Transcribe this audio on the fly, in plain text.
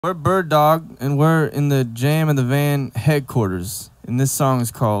We're Bird Dog, and we're in the JAMINTHEVAN headquarters, and this song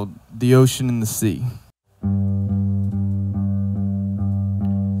is called The Ocean and the Sea.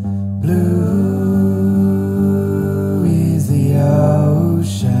 Blue is the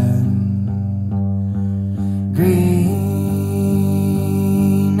ocean, green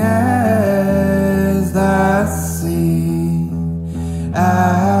as the sea. I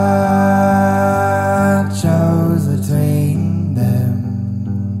chose between them.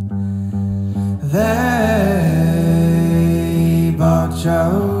 They both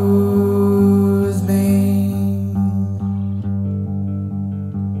chose me.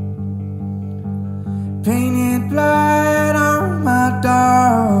 Painted blood on my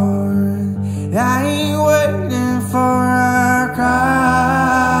door. I ain't waiting for our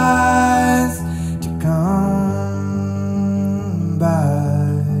cries to come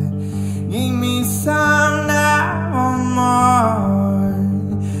by. Give me some now or more.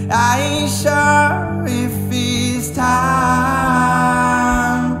 I ain't sure if it's time,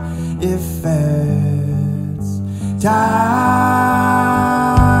 if it's time.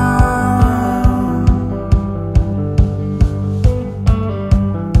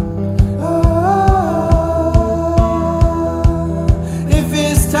 Oh, if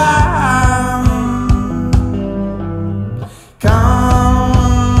it's time,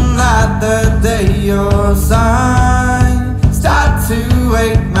 come light the day your sun start to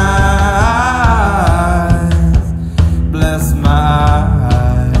wake my eyes, bless my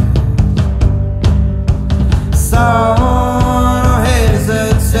eyes. So don't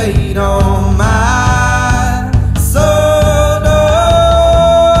hesitate on my soul, don't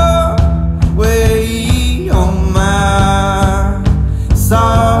wait on my soul.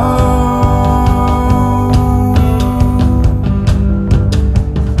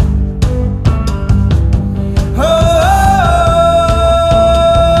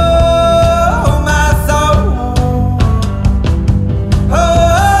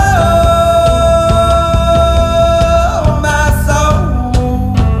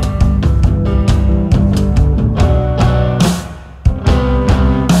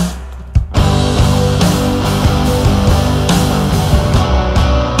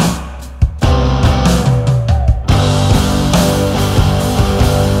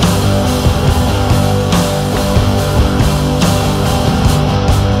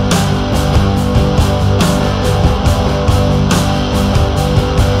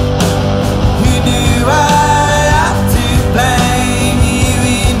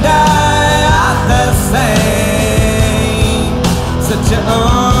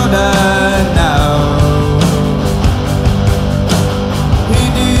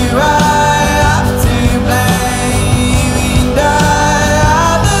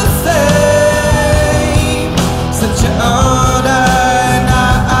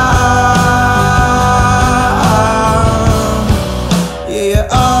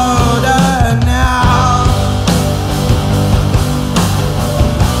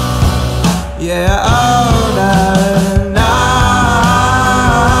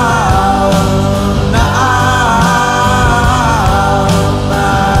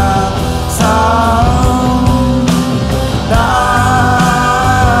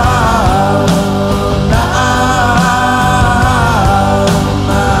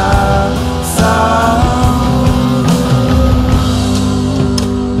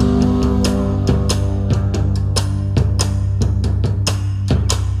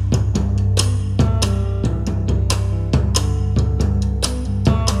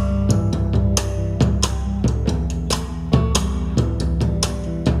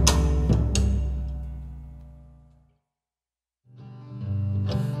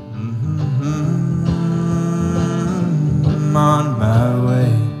 On my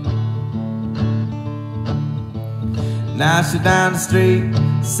way. Now she's down the street,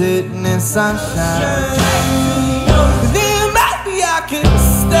 sitting in sunshine. Then maybe I could